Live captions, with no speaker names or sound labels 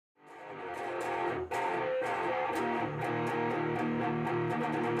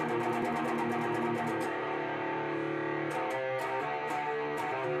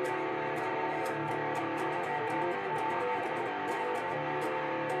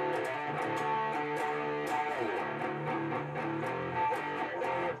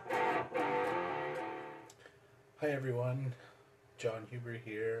Hi everyone, John Huber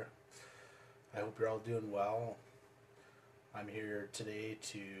here. I hope you're all doing well. I'm here today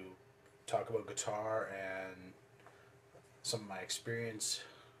to talk about guitar and some of my experience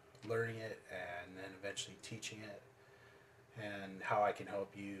learning it and then eventually teaching it, and how I can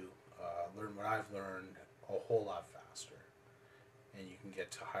help you learn what I've learned a whole lot faster. And you can get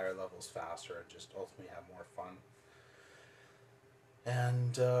to higher levels faster and just ultimately have more fun.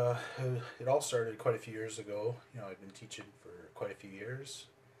 And it all started quite a few years ago. I've been teaching for quite a few years,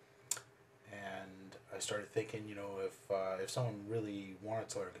 and I started thinking, if someone really wanted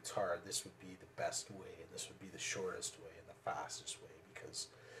to learn guitar, this would be the best way, and this would be the shortest way and the fastest way, because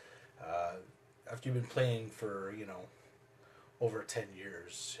uh, after you've been playing for over 10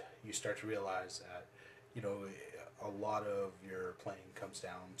 years, you start to realize that a lot of your playing comes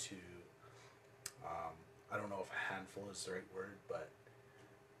down to I don't know if a handful is the right word, but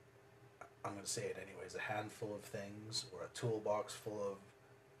I'm going to say it anyways. A handful of things, or a toolbox full of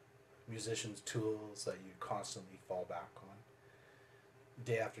musicians' tools that you constantly fall back on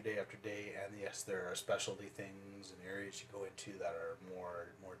day after day after day. And yes, there are specialty things and areas you go into that are more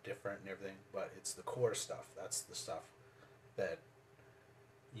different and everything, but it's the core stuff. That's the stuff that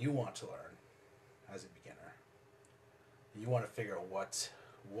you want to learn as a beginner. You want to figure out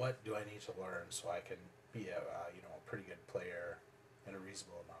what do I need to learn so I can be a pretty good player in a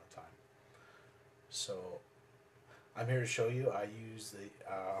reasonable amount of time. So I'm here to show you. I use the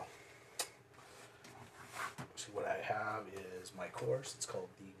what I have is my course. It's called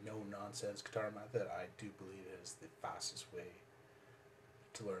the No Nonsense Guitar Method. I do believe it is the fastest way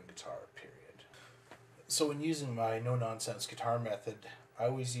to learn guitar, period. So when using my No Nonsense Guitar Method, I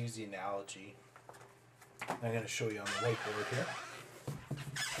always use the analogy. I'm going to show you on the whiteboard here.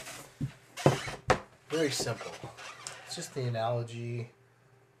 Very simple. It's just the analogy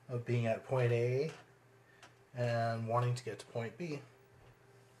of being at point A and wanting to get to point B.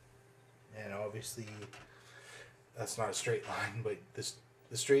 And obviously that's not a straight line, but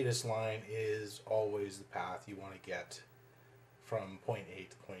the straightest line is always the path you want to get from point A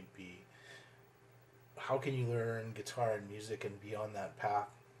to point B. How can you learn guitar and music and be on that path?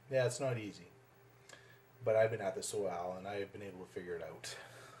 Yeah, it's not easy. But I've been at this a while, and I have been able to figure it out.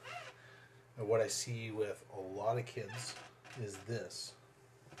 And what I see with a lot of kids is this.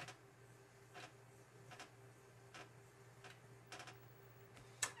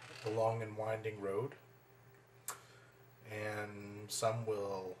 A long and winding road. And some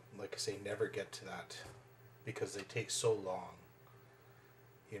will, like I say, never get to that because they take so long.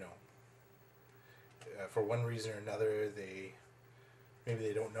 For one reason or another, maybe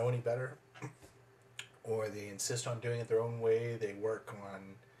they don't know any better, or they insist on doing it their own way. They work on,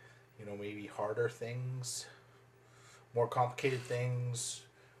 maybe harder things, more complicated things.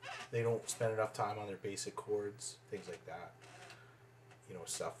 They don't spend enough time on their basic chords, things like that.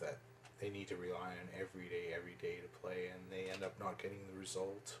 Stuff that they need to rely on every day to play, and they end up not getting the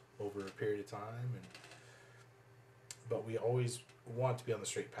result over a period of time. But we always want to be on the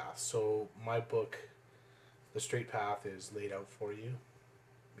straight path. So my book, The Straight Path, is laid out for you.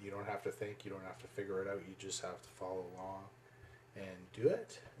 You don't have to think, you don't have to figure it out, you just have to follow along and do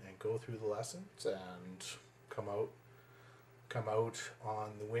it and go through the lessons and come out on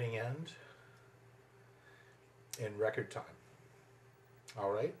the winning end in record time.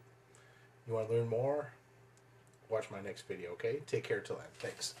 Alright? You want to learn more? Watch my next video, okay? Take care till then.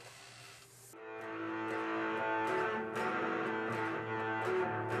 Thanks.